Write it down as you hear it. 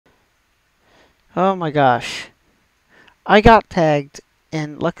Oh my gosh. I got tagged,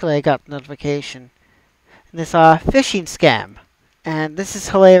 and luckily I got the notification. In this phishing scam. And this is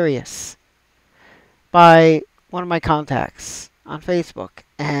hilarious. By one of my contacts on Facebook.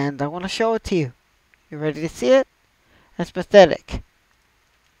 And I want to show it to you. You ready to see it? It's pathetic.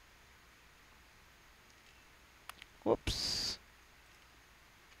 Whoops.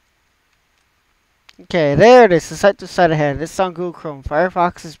 Okay, there it is. The site to site ahead. This is on Google Chrome.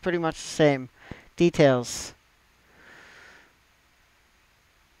 Firefox is pretty much the same. Details.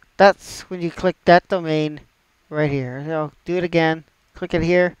 That's when you click that domain right here. So do it again. Click it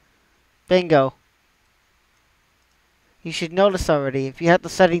here. Bingo. You should notice already. If you have the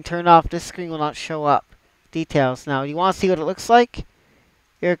setting turned off, this screen will not show up. Details. Now, you want to see what it looks like?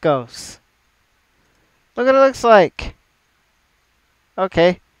 Here it goes. Look what it looks like.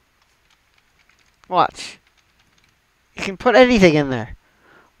 Okay. Watch. You can put anything in there.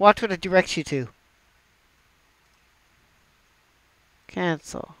 Watch what it directs you to.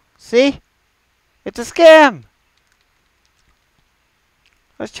 Cancel. See? It's a scam.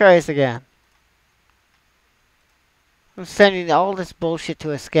 Let's try this again. I'm sending all this bullshit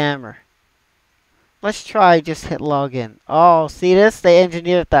to a scammer. Let's try just hit login. Oh, see this? They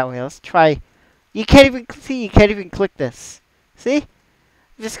engineered it that way. Let's try. You can't even see. You can't even click this. See?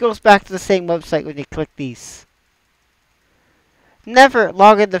 It just goes back to the same website when you click these. Never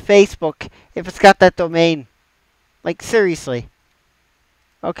log into Facebook if it's got that domain. Like, seriously.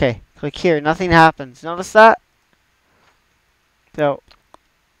 Okay, click here. Nothing happens. Notice that? So,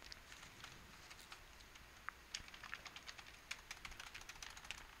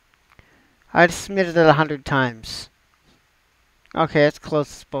 I just submitted it 100 times. Okay, let's close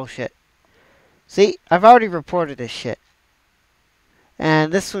this bullshit. See, I've already reported this shit.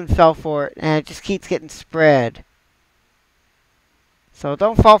 And this one fell for it, and it just keeps getting spread. So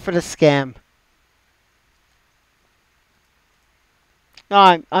don't fall for the scam.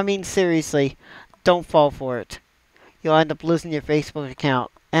 No, I mean seriously, don't fall for it. You'll end up losing your Facebook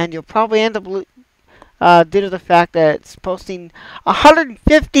account. And you'll probably end up due to the fact that it's posting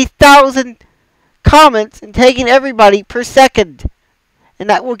 150,000 comments and tagging everybody per second. And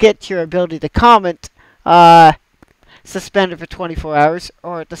that will get your ability to comment suspended for 24 hours,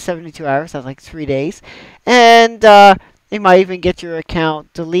 or the 72 hours, that's like 3 days. And they might even get your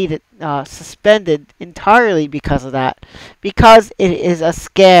account deleted, suspended entirely because of that. Because it is a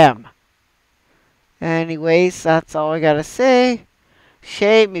scam. Anyways, that's all I gotta say.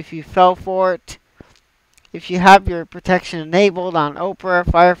 Shame if you fell for it. If you have your protection enabled on Opera,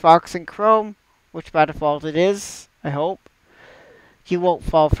 Firefox, and Chrome, which by default it is, I hope, you won't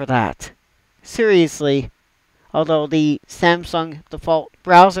fall for that. Seriously, although the Samsung default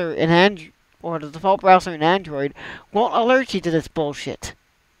browser in Android, or the default browser in Android, won't alert you to this bullshit.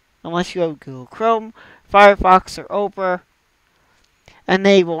 Unless you have Google Chrome, Firefox, or Opera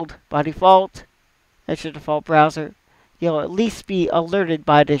enabled by default as your default browser, you'll at least be alerted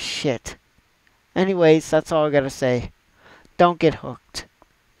by this shit. Anyways, that's all I gotta say. Don't get hooked.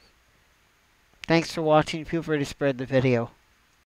 Thanks for watching. Feel free to spread the video.